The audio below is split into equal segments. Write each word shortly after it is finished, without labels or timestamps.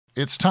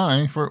It's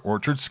time for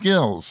Orchard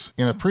Skills.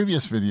 In a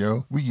previous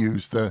video, we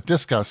used the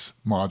Discuss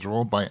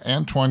module by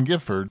Antoine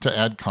Gifford to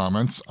add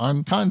comments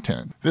on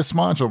content. This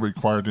module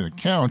required an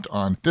account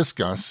on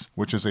Discuss,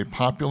 which is a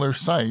popular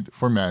site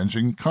for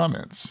managing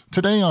comments.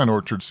 Today on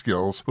Orchard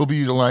Skills, we'll be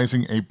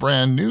utilizing a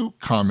brand new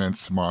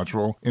comments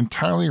module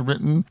entirely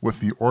written with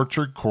the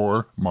Orchard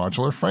Core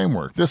modular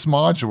framework. This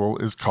module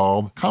is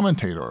called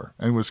Commentator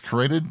and was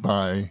created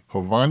by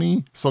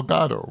Jhovani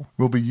Salgado.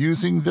 We'll be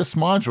using this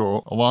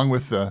module along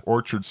with the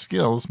Orchard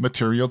Skills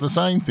material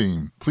design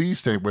theme. Please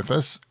stay with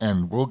us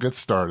and we'll get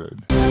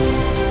started.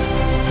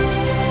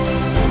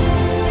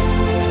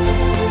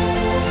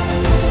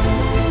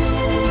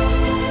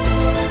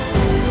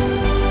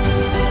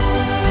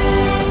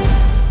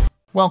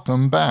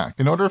 Welcome back.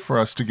 In order for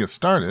us to get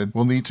started,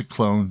 we'll need to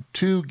clone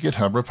two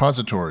GitHub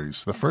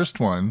repositories. The first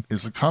one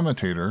is the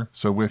Commentator,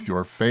 so with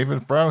your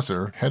favorite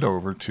browser, head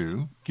over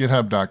to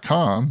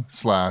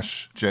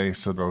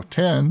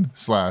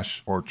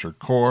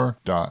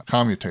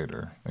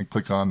github.com/jsado10/orchardcore.commutator and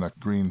click on the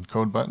green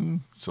code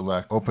button.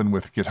 Select Open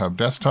with GitHub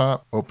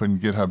Desktop, open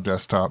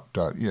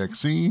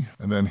github.desktop.exe,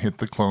 and then hit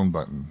the clone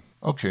button.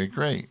 Okay,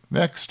 great.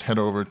 Next, head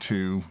over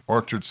to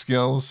Orchard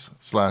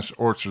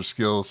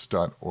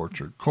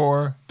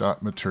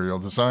Skills/orchardskills.orchardcore.material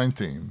design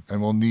theme,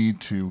 and we'll need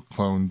to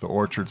clone the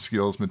Orchard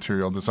Skills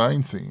material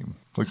design theme.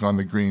 Click on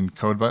the green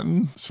code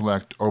button,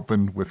 select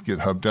Open with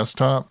GitHub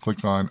Desktop,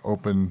 click on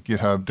Open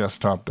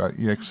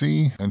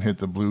github.desktop.exe, and hit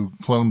the blue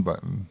clone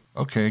button.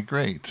 Okay,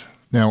 great.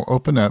 Now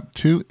open up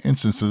two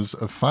instances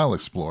of File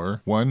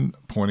Explorer, one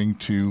pointing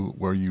to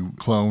where you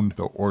cloned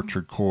the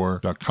Orchard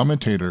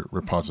Core.commentator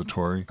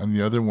repository, and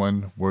the other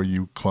one where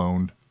you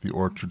cloned the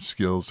Orchard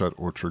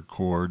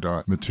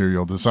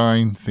Skills.orchardcore.material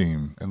design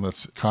theme. And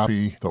let's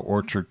copy the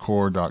Orchard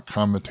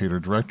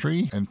Core.commentator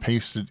directory and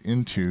paste it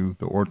into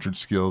the Orchard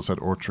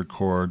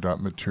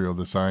Skills.orchardcore.material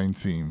design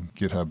theme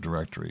GitHub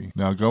directory.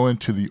 Now go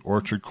into the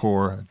Orchard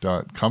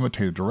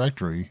Core.commentator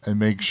directory and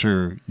make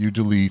sure you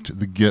delete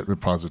the Git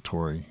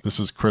repository. This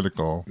is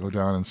critical. Go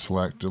down and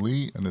select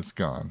delete and it's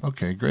gone.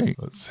 Okay,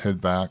 great. Let's head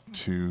back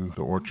to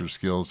the Orchard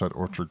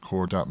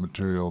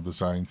Skills.orchardcore.material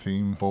design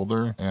theme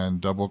folder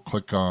and double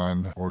click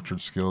on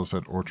Orchard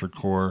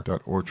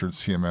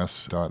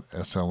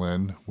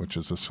Skills.orchardcore.orchardcms.sln, which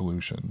is a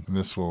solution. And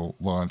this will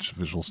launch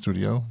Visual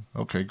Studio.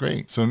 Okay,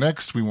 great. So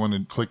next we want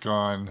to click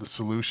on the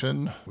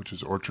solution, which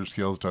is Orchard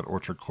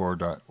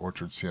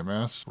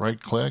Skills.orchardcore.orchardcms. Right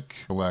click,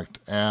 select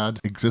Add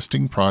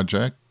Existing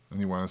Project. And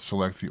you want to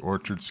select the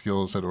Orchard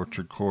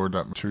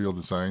Skills.orchardcore.material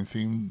design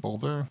theme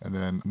folder. And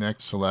then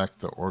next select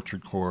the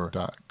Orchard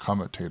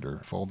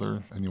Core.commentator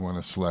folder. And you want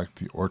to select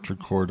the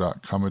Orchard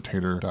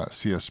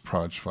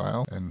Core.commentator.csproj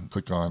file and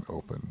click on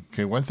Open.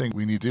 Okay, one thing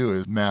we need to do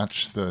is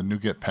match the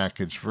NuGet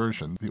package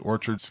version. The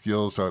Orchard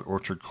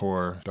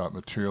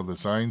Skills.orchardcore.material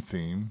design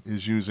theme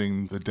is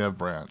using the dev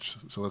branch.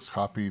 So let's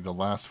copy the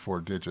last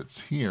four digits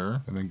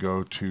here and then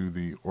go to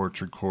the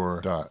Orchard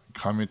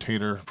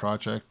Core.commentator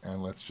project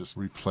and let's just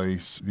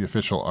replace the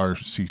official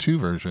RC2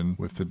 version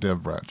with the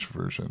dev branch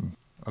version.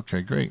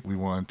 Okay, great. We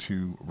want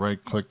to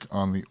right-click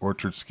on the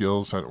Orchard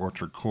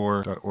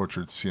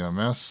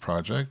Skills.orchardcore.orchardcms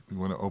project. We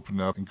want to open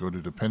up and go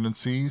to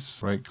Dependencies,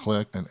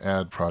 right-click, and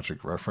add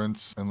project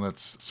reference. And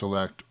let's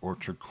select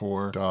Orchard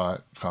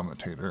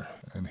Core.commentator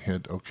and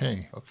hit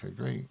OK. Okay,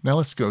 great. Now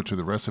let's go to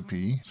the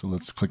recipe. So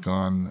let's click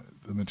on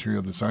the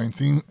material design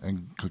theme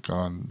and click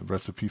on the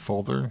recipe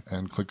folder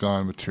and click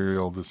on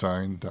material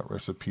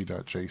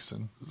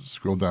design.recipe.json.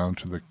 Scroll down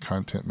to the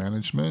content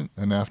management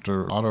and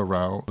after auto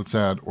route, let's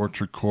add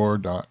Orchard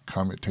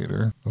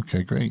Core.commentator.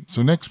 Okay, great.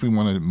 So next we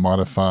want to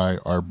modify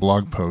our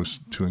blog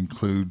post to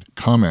include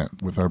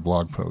comment with our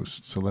blog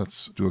post. So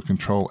let's do a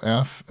Control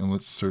F and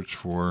let's search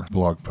for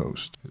blog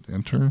post. Hit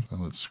enter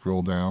and let's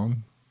scroll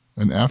down.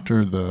 And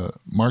after the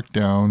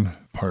markdown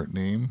part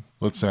name,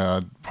 let's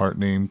add part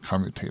name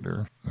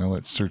commentator. Now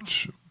let's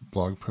search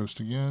blog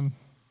post again.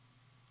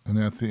 And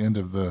at the end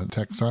of the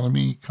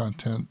taxonomy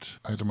content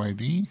item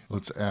ID,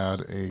 let's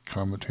add a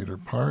commentator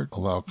part,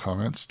 allow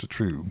comments to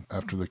true.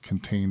 After the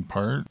contained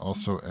part,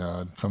 also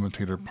add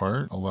commentator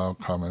part, allow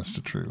comments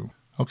to true.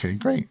 Okay,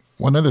 great.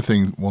 One other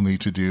thing we'll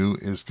need to do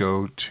is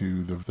go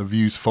to the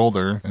views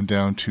folder and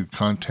down to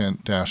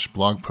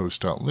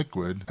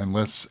content-blogpost.liquid and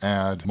let's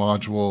add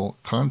module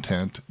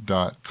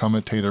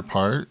content.commentator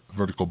part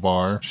vertical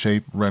bar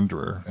shape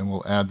renderer and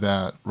we'll add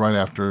that right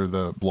after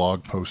the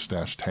blog post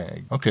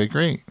 -tag. Okay,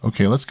 great.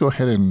 Okay, let's go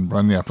ahead and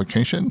run the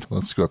application.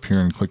 Let's go up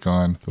here and click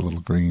on the little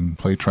green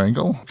play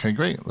triangle. Okay,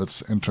 great.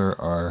 Let's enter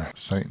our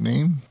site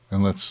name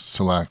and let's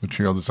select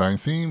material design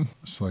theme,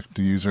 select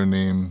the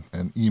username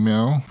and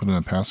email, put in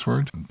a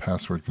password and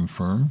password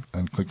confirm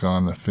and click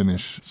on the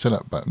finish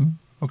setup button.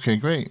 Okay,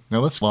 great. Now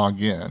let's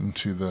log in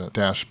to the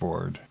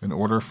dashboard. In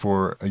order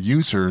for a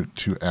user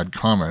to add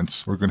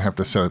comments, we're going to have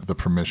to set the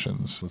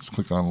permissions. Let's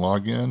click on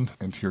Login,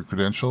 enter your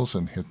credentials,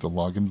 and hit the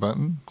Login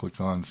button. Click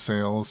on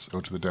Sales,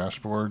 go to the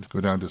dashboard, go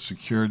down to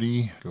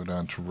Security, go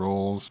down to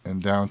Roles,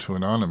 and down to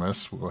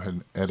Anonymous. We'll go ahead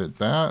and edit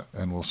that,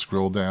 and we'll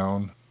scroll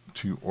down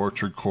to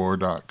Orchard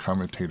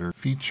Core.commentator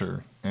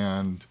feature.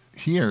 And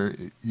here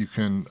you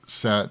can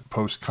set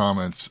post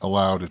comments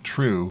allow to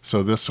true.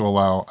 So this will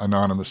allow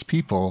anonymous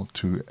people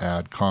to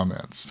add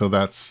comments. So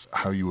that's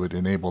how you would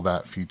enable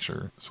that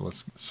feature. So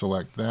let's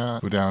select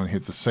that, go down and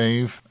hit the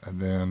save, and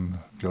then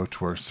go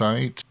to our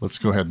site. Let's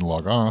go ahead and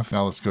log off.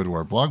 Now let's go to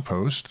our blog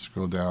post.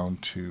 Scroll down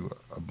to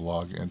a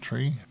blog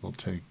entry. We'll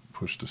take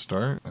push to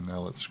start, and now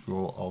let's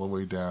scroll all the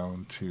way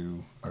down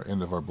to our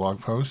end of our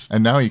blog post.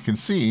 And now you can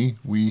see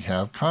we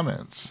have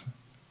comments.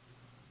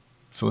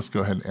 So let's go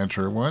ahead and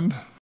enter one.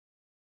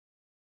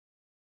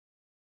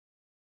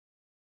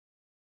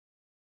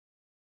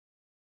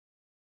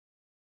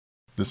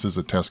 This is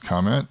a test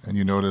comment, and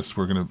you notice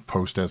we're going to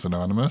post as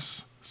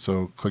anonymous.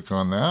 So click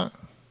on that.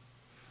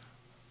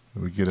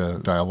 We get a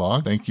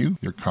dialog. Thank you.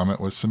 Your comment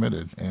was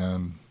submitted.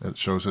 And it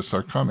shows us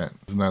our comment.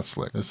 Isn't that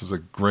slick? This is a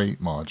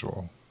great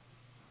module.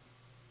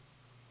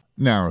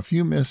 Now, if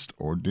you missed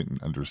or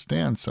didn't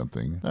understand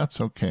something, that's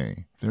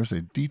okay. There's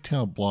a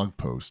detailed blog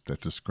post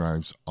that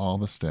describes all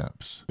the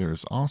steps. There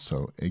is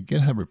also a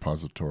GitHub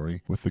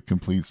repository with the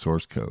complete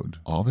source code.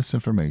 All this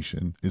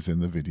information is in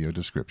the video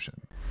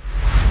description.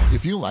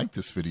 If you like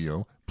this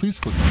video, please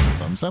click on the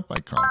thumbs up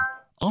icon.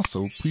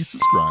 Also, please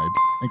subscribe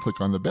and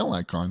click on the bell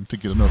icon to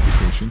get a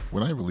notification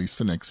when I release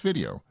the next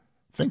video.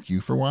 Thank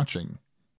you for watching.